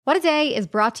What a Day is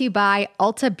brought to you by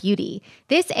Ulta Beauty.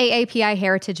 This AAPI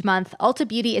Heritage Month, Ulta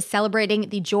Beauty is celebrating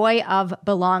the joy of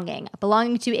belonging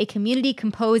to a community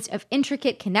composed of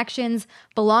intricate connections,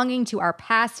 belonging to our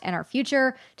past and our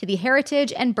future, to the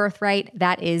heritage and birthright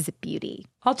that is beauty.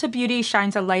 Ulta Beauty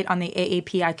shines a light on the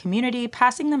AAPI community,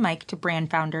 passing the mic to brand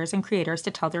founders and creators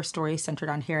to tell their stories centered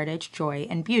on heritage, joy,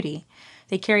 and beauty.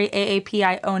 They carry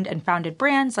AAPI-owned and founded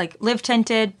brands like Live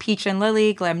Tinted, Peach and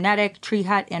Lily, Glamnetic, Tree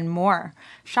Hut, and more.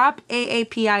 Shop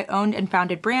AAPI-owned and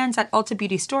founded brands at Ulta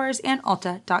Beauty stores and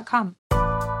Ulta.com.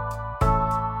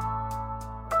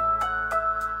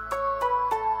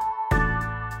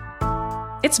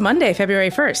 It's Monday,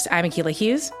 February 1st. I'm Akilah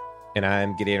Hughes. And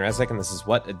I'm Gideon Resnick, and this is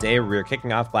What a Day. We're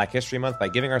kicking off Black History Month by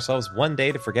giving ourselves one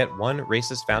day to forget one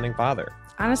racist founding father.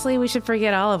 Honestly, we should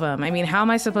forget all of them. I mean, how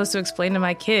am I supposed to explain to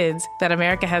my kids that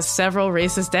America has several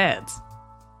racist dads?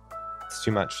 It's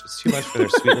too much. It's too much for their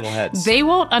sweet little heads. They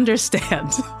won't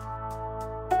understand.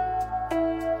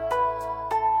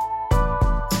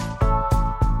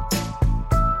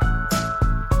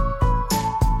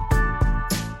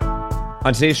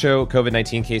 On today's show,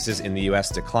 COVID-19 cases in the U.S.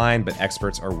 decline, but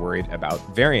experts are worried about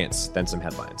variants. Then some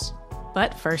headlines.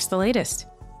 But first, the latest.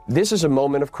 This is a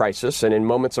moment of crisis, and in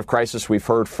moments of crisis, we've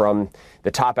heard from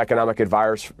the top economic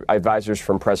advisors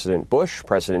from President Bush,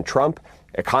 President Trump,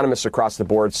 economists across the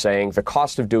board saying the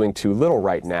cost of doing too little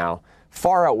right now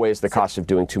far outweighs the cost of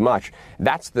doing too much.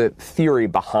 That's the theory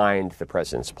behind the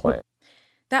president's plan.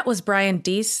 That was Brian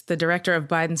Deese, the director of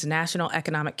Biden's National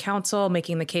Economic Council,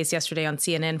 making the case yesterday on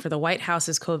CNN for the White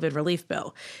House's COVID relief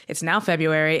bill. It's now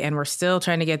February, and we're still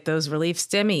trying to get those relief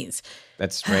stimmies.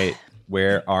 That's right.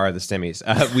 Where are the stimmies?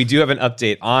 We do have an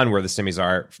update on where the stimmies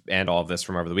are and all of this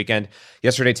from over the weekend.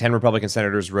 Yesterday, 10 Republican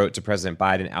senators wrote to President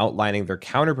Biden outlining their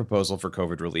counterproposal for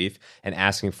COVID relief and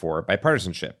asking for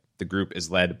bipartisanship. The group is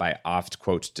led by oft,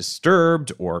 quote,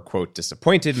 disturbed or, quote,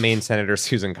 disappointed Maine Senator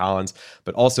Susan Collins,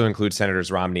 but also includes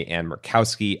Senators Romney and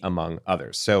Murkowski, among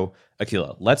others. So,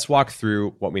 Akilah, let's walk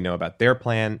through what we know about their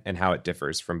plan and how it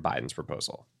differs from Biden's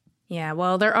proposal. Yeah,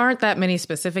 well, there aren't that many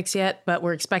specifics yet, but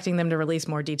we're expecting them to release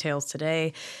more details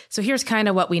today. So here's kind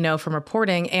of what we know from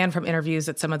reporting and from interviews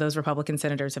that some of those Republican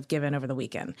senators have given over the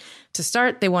weekend. To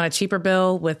start, they want a cheaper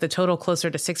bill with the total closer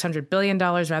to $600 billion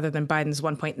rather than Biden's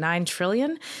 $1.9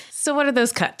 trillion. So what are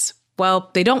those cuts?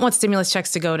 Well, they don't want stimulus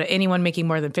checks to go to anyone making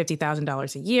more than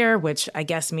 $50,000 a year, which I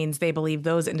guess means they believe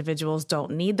those individuals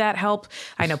don't need that help.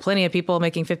 I know plenty of people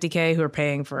making $50K who are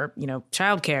paying for,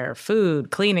 childcare, food,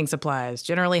 cleaning supplies,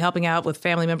 generally helping out with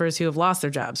family members who have lost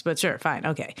their jobs. But sure, fine,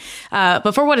 okay.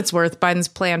 But for what it's worth, Biden's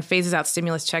plan phases out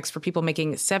stimulus checks for people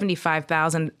making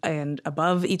 $75,000 and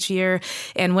above each year.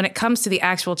 And when it comes to the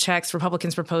actual checks,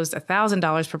 Republicans proposed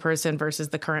 $1,000 per person versus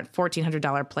the current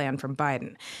 $1,400 plan from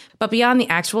Biden. But beyond the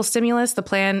actual stimulus, the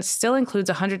plan still includes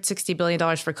 $160 billion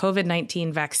for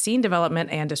COVID-19 vaccine development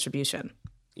and distribution.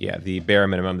 Yeah, the bare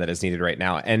minimum that is needed right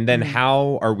now. And then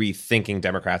how are we thinking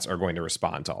Democrats are going to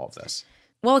respond to all of this?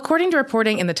 Well, according to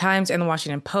reporting in the Times and the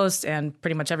Washington Post and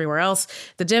pretty much everywhere else,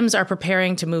 the Dems are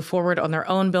preparing to move forward on their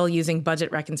own bill using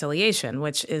budget reconciliation,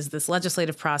 which is this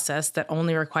legislative process that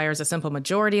only requires a simple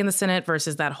majority in the Senate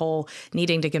versus that whole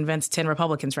needing to convince 10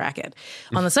 Republicans racket.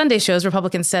 On the Sunday shows,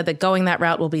 Republicans said that going that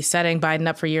route will be setting Biden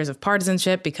up for years of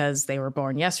partisanship because they were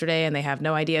born yesterday and they have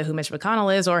no idea who Mitch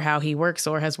McConnell is or how he works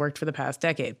or has worked for the past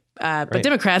decade. But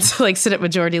Democrats, like Senate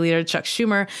Majority Leader Chuck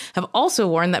Schumer, have also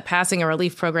warned that passing a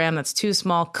relief program that's too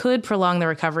small could prolong the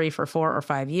recovery for 4 or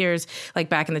 5 years, like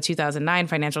back in the 2009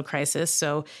 financial crisis.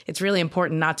 So it's really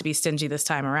important not to be stingy this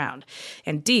time around.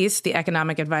 And Deese, the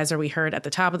economic advisor we heard at the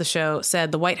top of the show,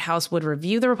 said the White House would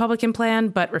review the Republican plan,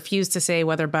 but refused to say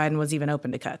whether Biden was even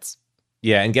open to cuts.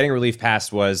 Yeah, and getting relief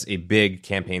passed was a big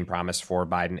campaign promise for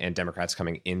Biden and Democrats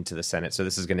coming into the Senate. So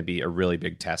this is going to be a really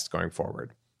big test going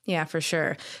forward. Yeah, for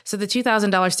sure. So the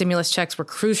 $2,000 stimulus checks were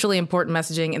crucially important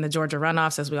messaging in the Georgia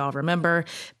runoffs, as we all remember.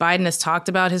 Biden has talked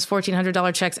about his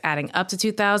 $1,400 checks adding up to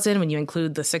 $2,000 when you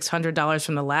include the $600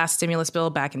 from the last stimulus bill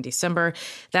back in December.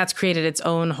 That's created its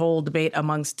own whole debate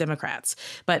amongst Democrats.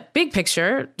 But big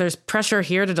picture, there's pressure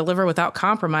here to deliver without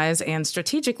compromise. And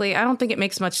strategically, I don't think it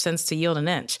makes much sense to yield an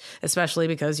inch, especially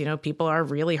because, people are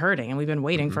really hurting and we've been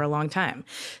waiting for a long time.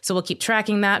 So we'll keep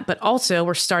tracking that. But also,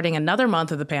 we're starting another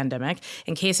month of the pandemic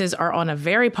in case cases are on a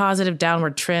very positive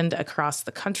downward trend across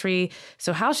the country.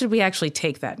 So how should we actually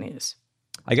take that news?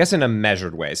 I guess in a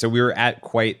measured way. So we were at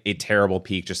quite a terrible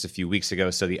peak just a few weeks ago.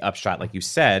 So the upshot, like you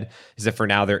said, is that for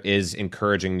now there is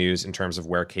encouraging news in terms of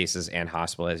where cases and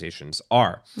hospitalizations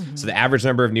are. Mm-hmm. So the average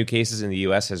number of new cases in the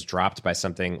U.S. has dropped by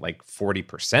something like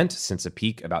 40% since a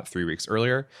peak about 3 weeks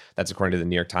earlier. That's according to the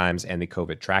New York Times and the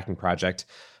COVID Tracking Project.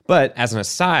 But as an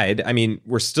aside, I mean,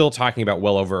 we're still talking about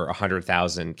well over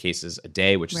 100,000 cases a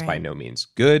day, which is by no means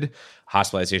good.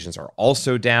 Hospitalizations are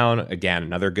also down. Again,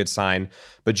 another good sign.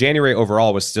 But January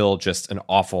overall was still just an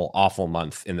awful, awful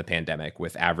month in the pandemic,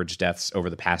 with average deaths over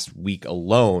the past week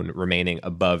alone remaining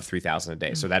above 3,000 a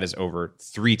day. So that is over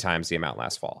 3 times the amount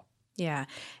last fall. Yeah.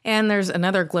 And there's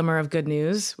another glimmer of good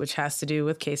news, which has to do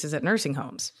with cases at nursing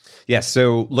homes. Yes.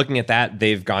 So looking at that,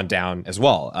 they've gone down as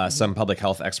well. Some public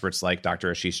health experts like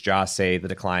Dr. Ashish Jha say the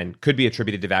decline could be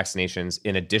attributed to vaccinations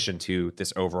in addition to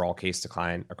this overall case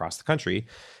decline across the country.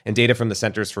 And data from the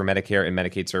Centers for Medicare and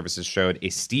Medicaid Services showed a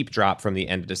steep drop from the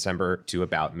end of December to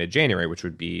about mid-January, which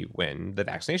would be when the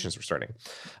vaccinations were starting.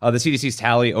 The CDC's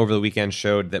tally over the weekend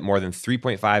showed that more than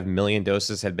 3.5 million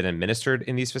doses had been administered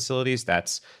in these facilities.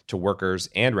 That's to workers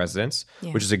and residents,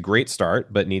 which is a great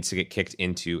start, but needs to get kicked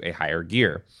into a higher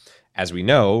gear. As we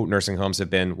know, nursing homes have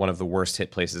been one of the worst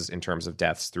hit places in terms of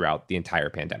deaths throughout the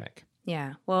entire pandemic.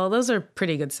 Yeah, well, those are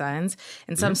pretty good signs.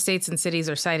 And some states and cities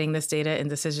are citing this data in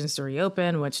decisions to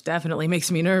reopen, which definitely makes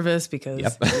me nervous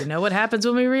because you know what happens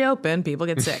when we reopen, people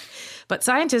get sick. But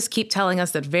scientists keep telling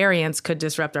us that variants could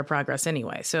disrupt our progress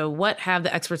anyway. So what have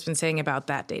the experts been saying about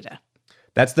that data?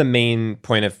 That's the main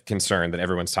point of concern that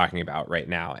everyone's talking about right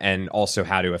now, and also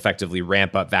how to effectively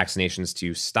ramp up vaccinations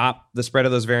to stop the spread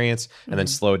of those variants and then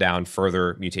slow down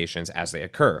further mutations as they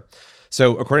occur.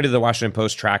 So according to the Washington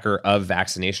Post tracker of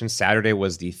vaccinations, Saturday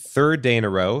was the 3rd day in a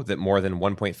row that more than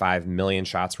 1.5 million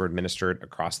shots were administered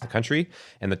across the country,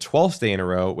 and the 12th day in a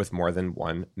row with more than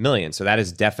 1 million. So that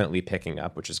is definitely picking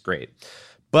up, which is great.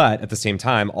 But at the same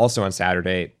time, also on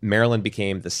Saturday, Maryland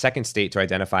became the 2nd state to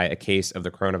identify a case of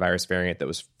the coronavirus variant that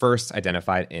was first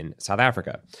identified in South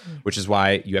Africa, which is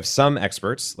why you have some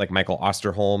experts like Michael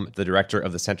Osterholm, the director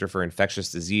of the Center for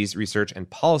Infectious Disease Research and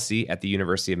Policy at the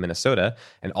University of Minnesota,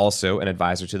 and also an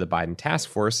advisor to the Biden task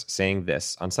force, saying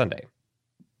this on Sunday.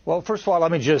 Well, first of all,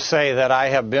 let me just say that I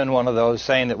have been one of those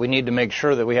saying that we need to make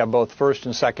sure that we have both first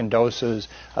and second doses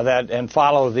and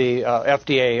follow the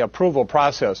FDA approval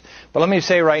process. But let me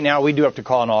say right now, we do have to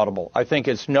call an audible. I think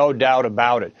it's no doubt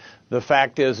about it. The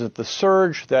fact is that the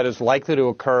surge that is likely to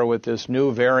occur with this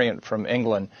new variant from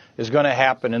England is going to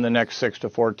happen in the next 6 to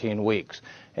 14 weeks.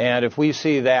 And if we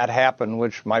see that happen,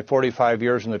 which my 45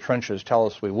 years in the trenches tell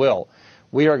us we will,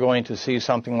 we are going to see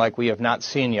something like we have not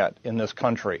seen yet in this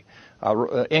country.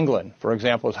 England, for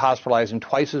example, is hospitalizing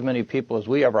twice as many people as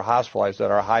we ever hospitalized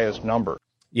at our highest number.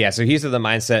 Yeah, so he's of the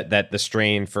mindset that the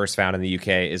strain first found in the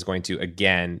UK is going to,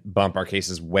 again, bump our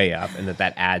cases way up, and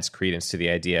that adds credence to the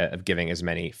idea of giving as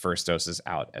many first doses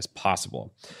out as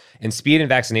possible. And speed in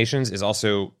vaccinations is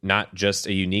also not just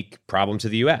a unique problem to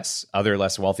the US. Other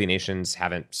less wealthy nations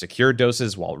haven't secured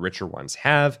doses while richer ones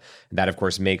have. And that, of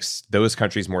course, makes those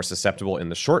countries more susceptible in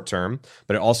the short term,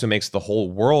 but it also makes the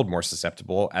whole world more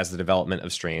susceptible, as the development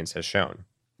of strains has shown.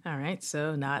 All right,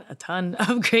 so not a ton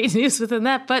of great news within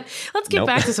that, but let's get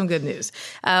back to some good news.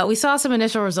 We saw some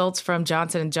initial results from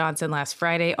Johnson & Johnson last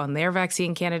Friday on their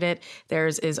vaccine candidate.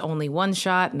 Theirs is only 1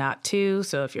 shot, not 2,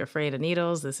 so if you're afraid of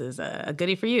needles, this is a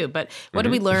goodie for you. But what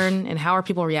did we learn, and how are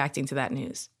people reacting to that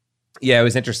news? Yeah, it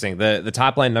was interesting. The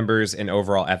top line numbers in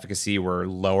overall efficacy were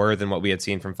lower than what we had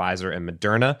seen from Pfizer and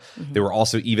Moderna. They were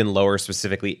also even lower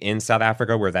specifically in South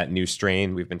Africa, where that new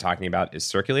strain we've been talking about is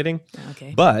circulating.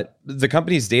 Okay. But the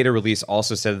company's data release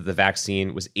also said that the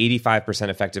vaccine was 85%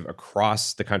 effective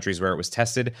across the countries where it was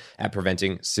tested at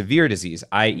preventing severe disease,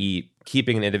 i.e.,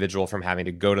 keeping an individual from having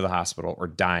to go to the hospital or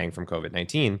dying from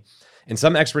COVID-19. And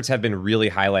some experts have been really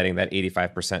highlighting that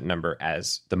 85% number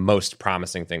as the most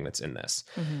promising thing that's in this.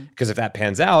 Because if that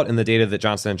pans out in the data that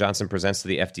Johnson & Johnson presents to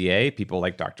the FDA, people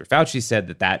like Dr. Fauci said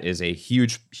that is a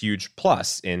huge, huge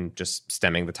plus in just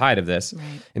stemming the tide of this.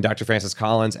 Right. And Dr. Francis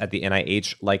Collins at the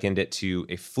NIH likened it to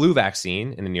a flu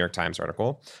vaccine in a New York Times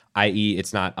article, i.e.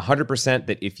 it's not 100%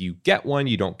 that if you get one,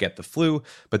 you don't get the flu,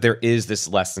 but there is this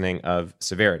lessening of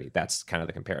severity. That's kind of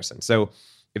the comparison. So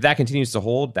if that continues to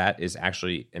hold, that is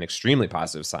actually an extremely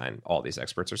positive sign, all these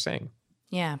experts are saying.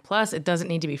 Yeah, plus it doesn't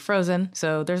need to be frozen,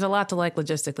 so there's a lot to like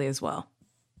logistically as well.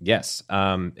 Yes,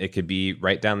 it could be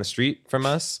right down the street from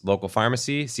us, local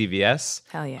pharmacy, CVS.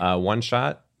 Hell yeah. 1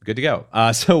 shot, good to go.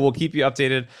 So we'll keep you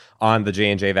updated on the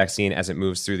J&J vaccine as it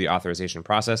moves through the authorization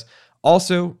process.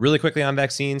 Also, really quickly on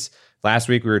vaccines, last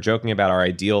week we were joking about our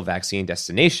ideal vaccine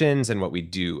destinations and what we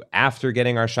do after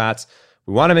getting our shots.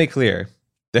 We want to make clear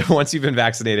that once you've been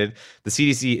vaccinated, the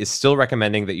CDC is still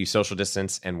recommending that you social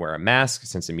distance and wear a mask,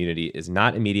 since immunity is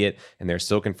not immediate, and they're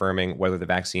still confirming whether the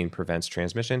vaccine prevents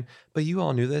transmission. But you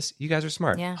all knew this. You guys are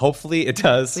smart. Yeah. Hopefully it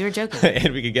does. We were joking.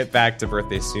 And we can get back to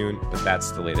birthdays soon, but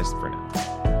that's the latest for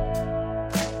now.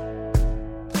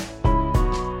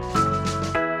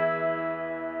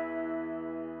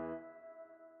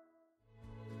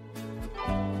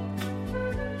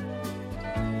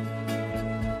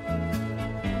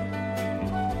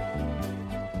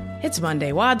 It's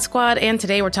Monday Wad Squad, and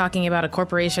today we're talking about a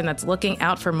corporation that's looking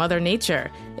out for Mother Nature.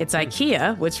 It's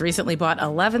IKEA, which recently bought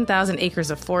 11,000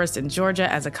 acres of forest in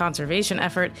Georgia as a conservation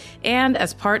effort and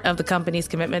as part of the company's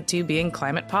commitment to being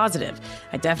climate positive.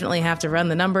 I definitely have to run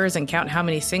the numbers and count how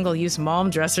many single-use Malm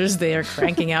dressers they are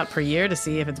cranking out per year to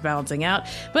see if it's balancing out.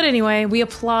 But anyway, we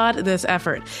applaud this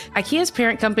effort. IKEA's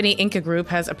parent company, Inca Group,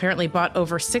 has apparently bought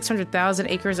over 600,000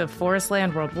 acres of forest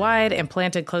land worldwide and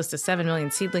planted close to 7 million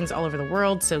seedlings all over the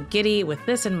world, so giddy with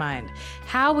this in mind.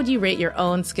 How would you rate your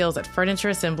own skills at furniture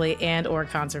assembly and or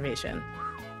conservation?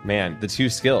 Man, the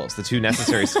two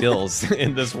necessary skills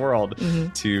in this world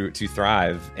to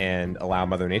thrive and allow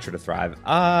Mother Nature to thrive.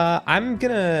 I'm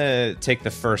gonna take the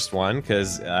first one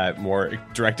because more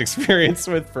direct experience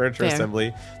with furniture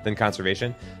assembly than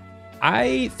conservation.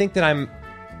 I think that I'm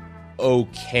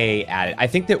okay at it. I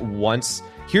think that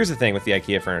here's the thing with the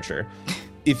IKEA furniture.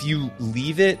 If you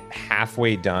leave it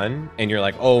halfway done and you're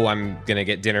like, oh, I'm going to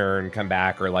get dinner and come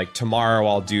back, or like tomorrow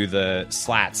I'll do the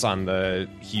slats on the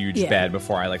huge bed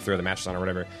before I like throw the mattress on or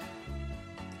whatever,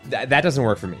 that doesn't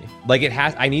work for me. Like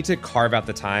I need to carve out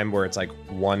the time where it's like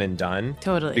one and done.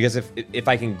 Totally. Because if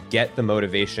I can get the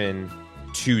motivation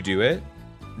to do it,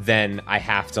 then I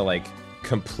have to like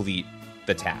complete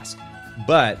the task.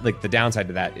 But like the downside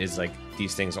to that is like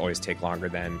these things always take longer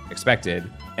than expected,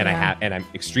 and I'm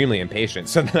extremely impatient.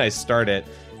 So then I start it,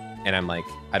 and I'm like,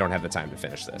 I don't have the time to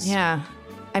finish this. Yeah.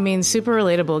 I mean, super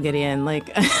relatable, Gideon. Like,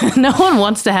 no one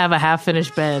wants to have a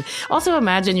half-finished bed. Also,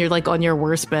 imagine you're like on your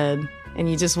worst bed and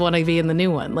you just want to be in the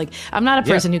new one. Like, I'm not a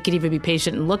person who could even be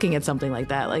patient in looking at something like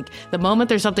that. Like, the moment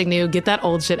there's something new, get that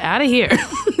old shit out of here.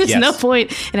 There's no point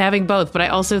in having both. But I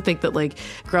also think that, like,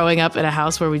 growing up in a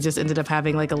house where we just ended up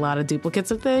having, like, a lot of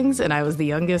duplicates of things, and I was the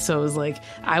youngest, so it was like,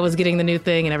 I was getting the new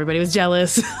thing and everybody was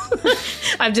jealous.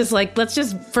 I'm just like, let's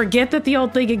just forget that the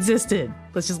old thing existed.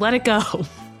 Let's just let it go.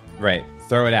 Right.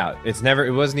 Throw it out.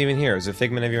 It wasn't even here. It was a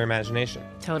figment of your imagination.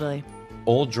 Totally.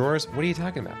 Old drawers? What are you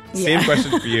talking about? Yeah. Same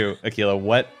question for you, Akilah.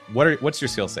 What's your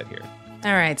skill set here?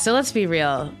 All right, so let's be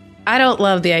real. I don't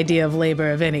love the idea of labor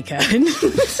of any kind.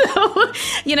 So,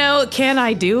 can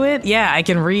I do it? Yeah, I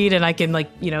can read and I can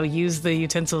use the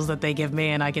utensils that they give me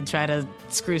and I can try to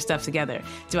screw stuff together.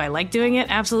 Do I like doing it?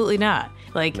 Absolutely not.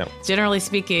 No. Generally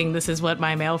speaking, this is what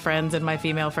my male friends and my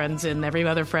female friends and every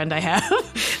other friend I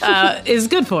have is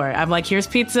good for. I'm like, here's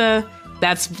pizza.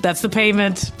 That's the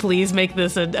payment. Please make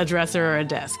this a dresser or a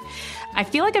desk. I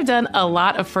feel like I've done a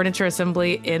lot of furniture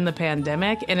assembly in the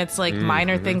pandemic, and it's like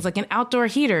minor things like an outdoor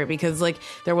heater, because like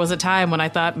there was a time when I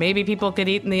thought maybe people could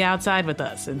eat in the outside with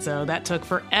us, and so that took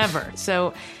forever.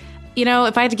 So,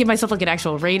 if I had to give myself like an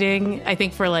actual rating, I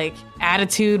think for like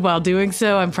attitude while doing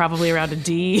so, I'm probably around a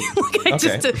D.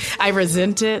 I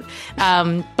resent it.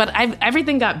 But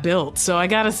everything got built, so I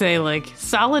gotta say, like,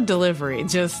 solid delivery,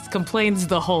 just complains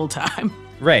the whole time.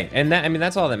 Right, and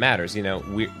that's all that matters.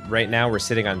 Right now we're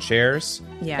sitting on chairs.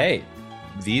 Yeah. Hey,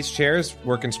 these chairs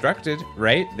were constructed,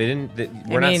 right? Not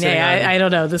sitting on. I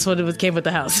don't know. This one came with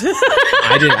the house.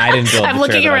 I didn't build. I'm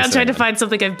looking around trying to find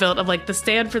something I've built. I'm like the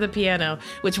stand for the piano,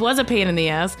 which was a pain in the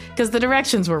ass because the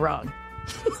directions were wrong.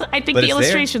 I think the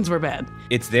illustrations were bad.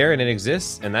 It's there and it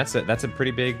exists, and that's a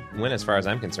pretty big win as far as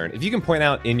I'm concerned. If you can point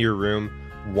out in your room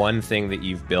one thing that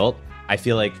you've built, I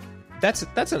feel like that's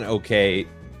an okay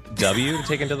W to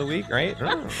take into the week, right? I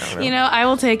don't know. I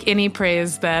will take any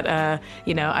praise that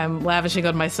I'm lavishing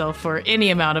on myself for any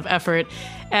amount of effort,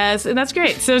 and that's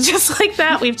great. So just like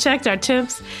that, we've checked our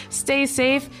tips. Stay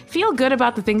safe, feel good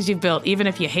about the things you've built, even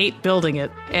if you hate building it.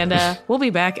 And we'll be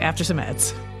back after some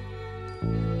ads.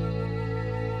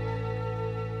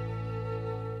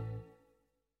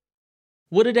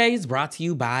 What A Day is brought to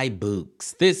you by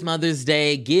Bouqs. This Mother's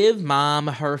Day, give mom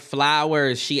her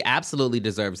flowers. She absolutely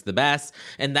deserves the best,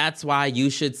 and that's why you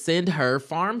should send her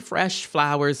farm fresh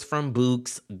flowers from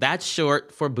Bouqs. That's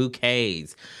short for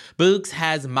bouquets. Bouqs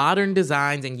has modern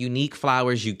designs and unique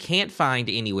flowers you can't find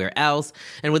anywhere else,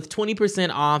 and with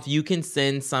 20% off, you can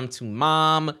send some to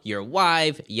mom, your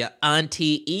wife, your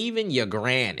auntie, even your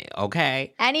granny,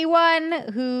 okay?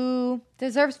 Anyone who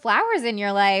deserves flowers in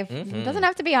your life. It doesn't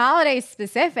have to be holiday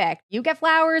specific. You get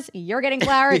flowers, you're getting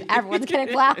flowers, everyone's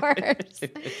getting flowers.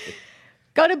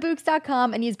 Go to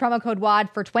Bouqs.com and use promo code WAD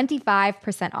for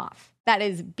 25% off. That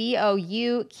is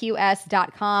BOUQS.com,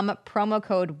 promo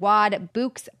code WAD,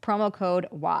 Bouqs, promo code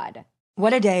WAD.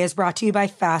 What A Day is brought to you by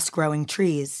Fast Growing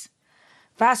Trees.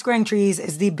 Fast Growing Trees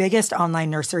is the biggest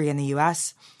online nursery in the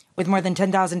U.S., with more than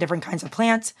 10,000 different kinds of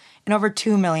plants and over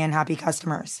 2 million happy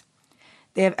customers.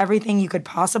 They have everything you could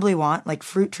possibly want, like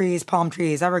fruit trees, palm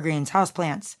trees, evergreens,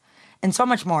 houseplants, and so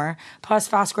much more. Plus,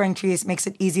 Fast Growing Trees makes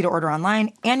it easy to order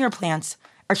online, and your plants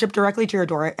are shipped directly to your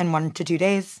door in 1 to 2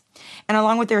 days. And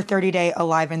along with their 30-day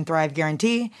Alive and Thrive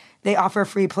guarantee, they offer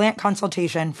free plant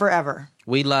consultation forever.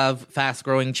 We love Fast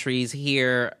Growing Trees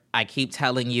here. I keep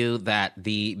telling you that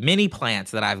the mini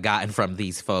plants that I've gotten from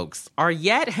these folks are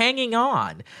yet hanging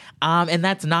on. And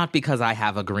that's not because I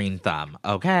have a green thumb,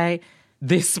 okay?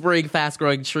 This spring, Fast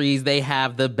Growing Trees, they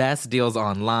have the best deals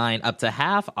online, up to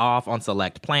half off on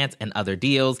select plants and other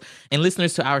deals. And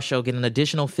listeners to our show get an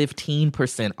additional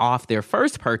 15% off their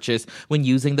first purchase when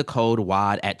using the code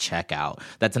WAD at checkout.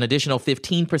 That's an additional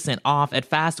 15% off at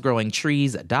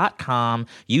fastgrowingtrees.com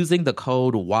using the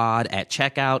code WAD at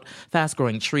checkout.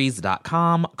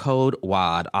 Fastgrowingtrees.com, code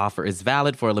WAD. Offer is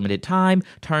valid for a limited time.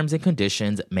 Terms and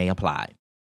conditions may apply.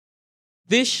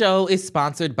 This show is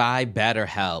sponsored by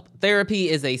BetterHelp. Therapy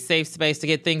is a safe space to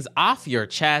get things off your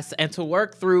chest and to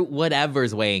work through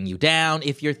whatever's weighing you down.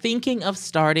 If you're thinking of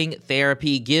starting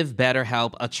therapy, give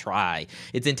BetterHelp a try.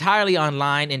 It's entirely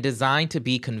online and designed to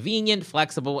be convenient,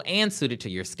 flexible, and suited to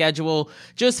your schedule.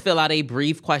 Just fill out a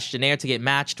brief questionnaire to get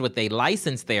matched with a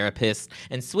licensed therapist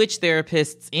and switch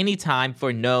therapists anytime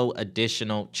for no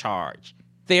additional charge.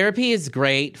 Therapy is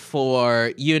great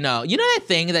for, you know that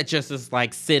thing that just is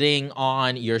like sitting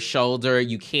on your shoulder,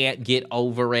 you can't get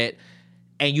over it,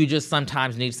 and you just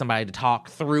sometimes need somebody to talk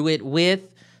through it with?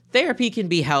 Therapy can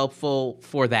be helpful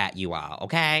for that, you all,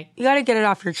 okay? You got to get it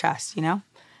off your chest, And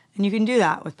you can do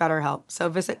that with BetterHelp. So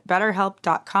visit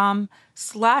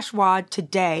betterhelp.com/WAD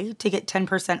today to get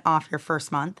 10% off your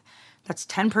first month. That's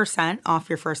 10% off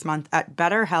your first month at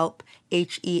BetterHelp,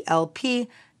 HELP.com/WAD.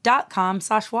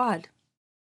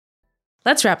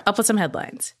 Let's wrap up with some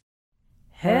headlines.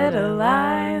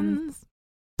 Headlines.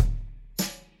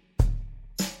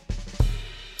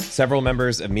 Several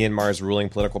members of Myanmar's ruling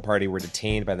political party were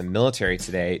detained by the military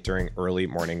today during early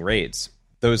morning raids.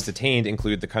 Those detained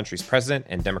include the country's president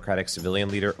and democratic civilian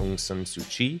leader Aung San Suu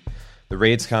Kyi. The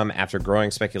raids come after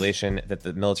growing speculation that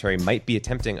the military might be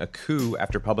attempting a coup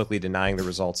after publicly denying the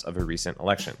results of a recent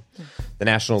election. The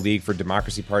National League for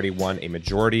Democracy Party won a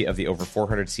majority of the over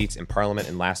 400 seats in parliament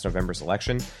in last November's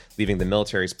election, leaving the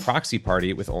military's proxy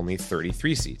party with only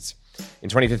 33 seats. In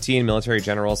 2015, military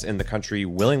generals in the country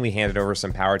willingly handed over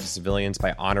some power to civilians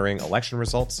by honoring election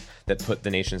results that put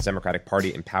the nation's Democratic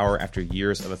Party in power after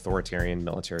years of authoritarian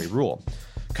military rule.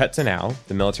 Cut to now,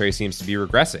 the military seems to be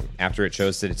regressing after it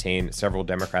chose to detain several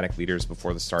Democratic leaders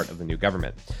before the start of the new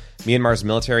government. Myanmar's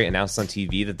military announced on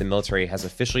TV that the military has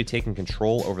officially taken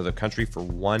control over the country for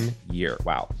 1 year.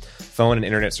 Wow. Phone and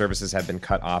internet services have been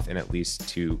cut off in at least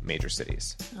 2 major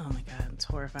cities. Oh my God, it's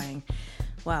horrifying.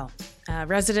 Well,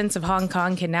 residents of Hong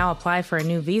Kong can now apply for a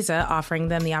new visa, offering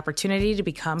them the opportunity to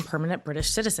become permanent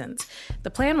British citizens. The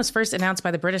plan was first announced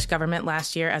by the British government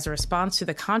last year as a response to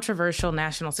the controversial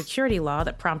national security law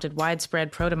that prompted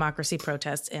widespread pro-democracy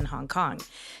protests in Hong Kong.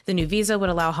 The new visa would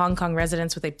allow Hong Kong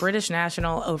residents with a British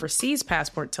national overseas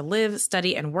passport to live,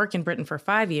 study, and work in Britain for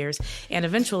 5 years and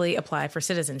eventually apply for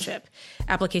citizenship.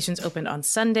 Applications opened on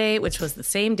Sunday, which was the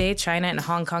same day China and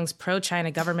Hong Kong's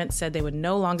pro-China government said they would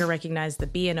no longer recognize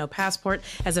the B&O passport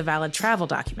as a valid travel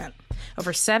document.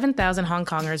 Over 7,000 Hong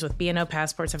Kongers with B&O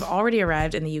passports have already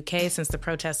arrived in the UK since the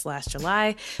protests last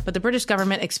July, but the British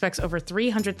government expects over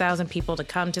 300,000 people to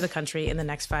come to the country in the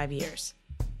next 5 years.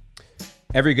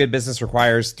 Every good business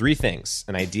requires 3 things: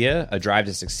 an idea, a drive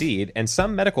to succeed, and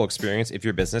some medical experience if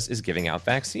your business is giving out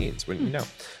vaccines. Wouldn't you know?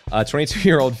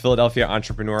 22-year-old Philadelphia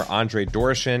entrepreneur Andre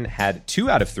Doroshin had 2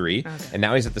 out of 3, and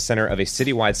now he's at the center of a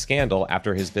citywide scandal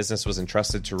after his business was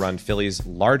entrusted to run Philly's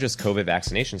largest COVID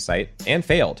vaccination site and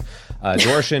failed.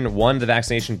 Doroshin won the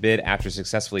vaccination bid after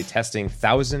successfully testing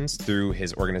thousands through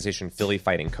his organization Philly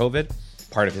Fighting COVID.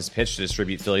 Part of his pitch to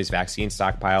distribute Philly's vaccine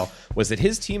stockpile was that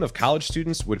his team of college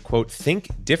students would, quote, think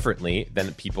differently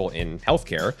than people in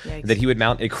healthcare, that he would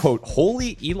mount a, quote,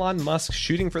 holy Elon Musk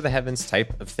shooting for the heavens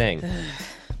type of thing.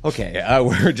 Okay,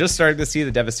 we're just starting to see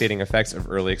the devastating effects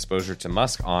of early exposure to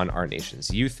Musk on our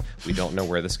nation's youth. We don't know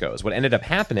where this goes. What ended up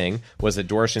happening was that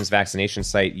Doroshin's vaccination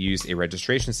site used a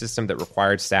registration system that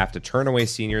required staff to turn away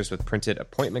seniors with printed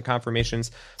appointment confirmations.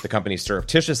 The company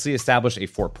surreptitiously established a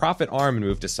for-profit arm and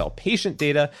moved to sell patient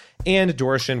data, and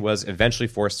Doroshin was eventually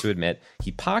forced to admit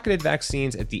he pocketed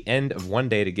vaccines at the end of one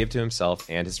day to give to himself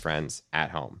and his friends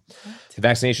at home. The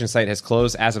vaccination site has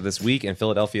closed as of this week, and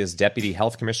Philadelphia's deputy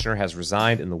health commissioner has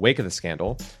resigned in the wake of the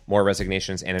scandal. More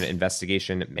resignations and an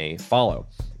investigation may follow.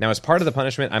 Now, as part of the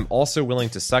punishment, I'm also willing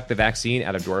to suck the vaccine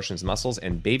out of Doroshin's muscles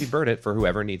and baby bird it for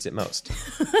whoever needs it most.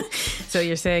 So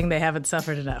you're saying they haven't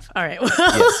suffered enough. All right. Well,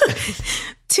 yes.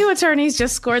 Two attorneys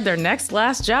just scored their next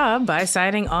last job by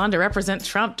signing on to represent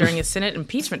Trump during a Senate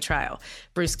impeachment trial.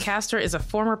 Bruce Castor is a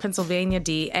former Pennsylvania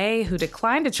DA who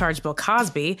declined to charge Bill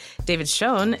Cosby. David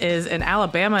Schoen is an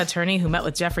Alabama attorney who met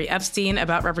with Jeffrey Epstein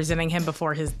about representing him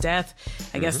before his death.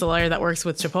 I guess the lawyer that works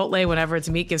with Chipotle whenever its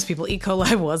meat gives people E.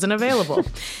 coli wasn't available.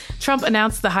 Trump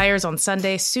announced the hires on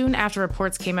Sunday soon after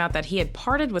reports came out that he had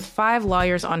parted with 5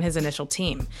 lawyers on his initial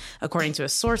team. According to a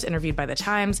source interviewed by The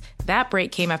Times, that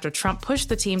break came after Trump pushed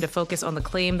the team to focus on the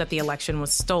claim that the election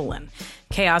was stolen.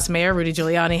 Chaos Mayor Rudy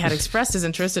Giuliani had expressed his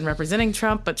interest in representing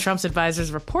Trump, but Trump's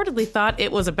advisors reportedly thought it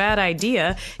was a bad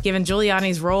idea, given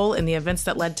Giuliani's role in the events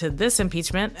that led to this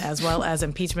impeachment, as well as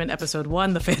impeachment episode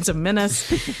 1, The Phantom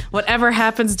Menace. Whatever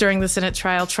happens during the Senate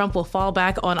trial, Trump will fall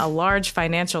back on a large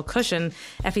financial cushion.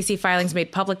 FEC filings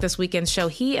made public this weekend show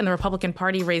he and the Republican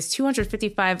Party raised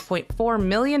 $255.4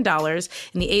 million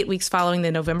in the 8 weeks following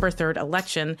the November 3rd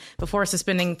election, before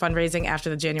suspending fundraising after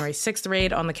the January 6th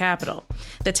raid on the Capitol.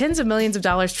 The tens of millions of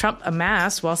dollars Trump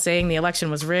amassed while saying the election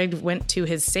was rigged went to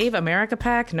his Save America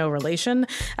PAC, no relation,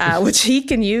 which he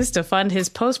can use to fund his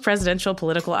post-presidential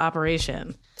political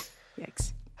operation.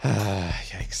 Yikes.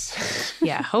 Yikes.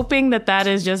 Yeah, hoping that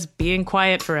is just being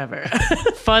quiet forever.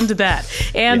 Fund that.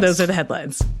 And Those are the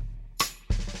headlines.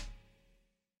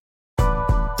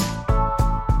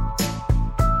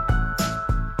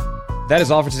 That is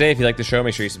all for today. If you like the show,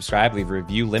 make sure you subscribe, leave a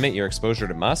review, limit your exposure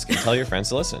to Musk, and tell your friends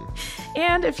to listen.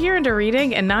 And if you're into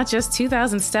reading and not just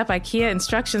 2,000-step IKEA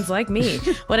instructions like me,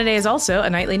 What A Day is also a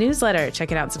nightly newsletter.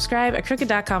 Check it out and subscribe at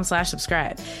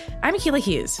crooked.com/subscribe. I'm Akilah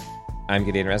Hughes. I'm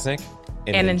Gideon Resnick.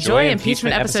 And enjoy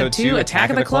Impeachment Episode 2,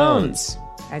 Attack of the Clones.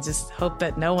 I just hope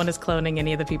that no one is cloning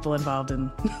any of the people involved in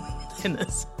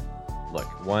this.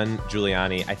 Look, one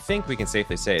Giuliani, I think we can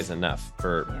safely say, is enough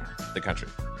for the country.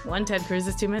 One Ted Cruz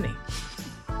is too many.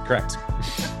 Correct.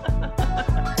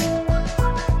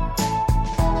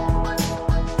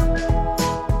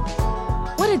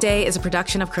 What a Day is a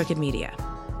production of Crooked Media.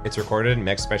 It's recorded and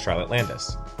mixed by Charlotte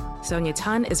Landis. Sonia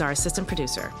Tun is our assistant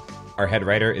producer. Our head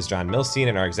writer is John Milstein,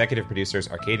 and our executive producers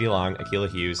are Katie Long,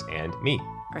 Akilah Hughes, and me.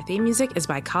 Our theme music is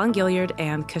by Colin Gilliard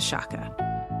and Kashaka.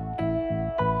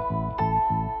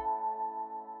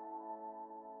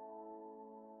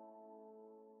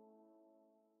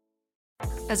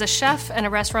 As a chef and a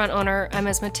restaurant owner, I'm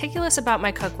as meticulous about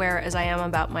my cookware as I am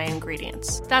about my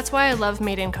ingredients. That's why I love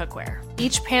Made in Cookware.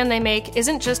 Each pan they make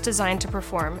isn't just designed to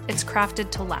perform, it's crafted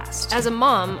to last. As a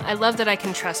mom, I love that I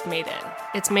can trust Made in.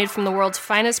 It's made from the world's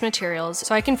finest materials,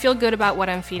 so I can feel good about what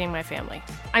I'm feeding my family.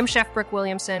 I'm Chef Brooke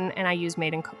Williamson, and I use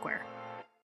Made in Cookware.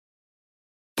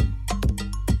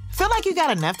 Feel like you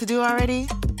got enough to do already?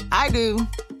 I do.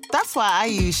 That's why I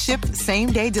use Shipt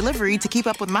same-day delivery to keep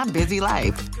up with my busy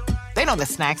life. They know the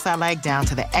snacks I like down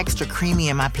to the extra creamy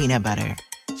in my peanut butter.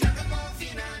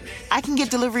 I can get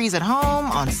deliveries at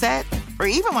home, on set, or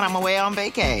even when I'm away on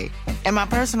vacay. And my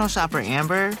personal shopper,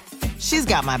 Amber, she's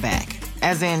got my back.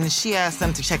 As in, she asks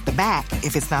them to check the back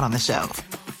if it's not on the shelf.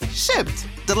 Shipt.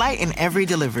 Delight in every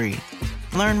delivery.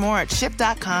 Learn more at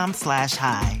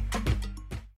shipt.com/hi.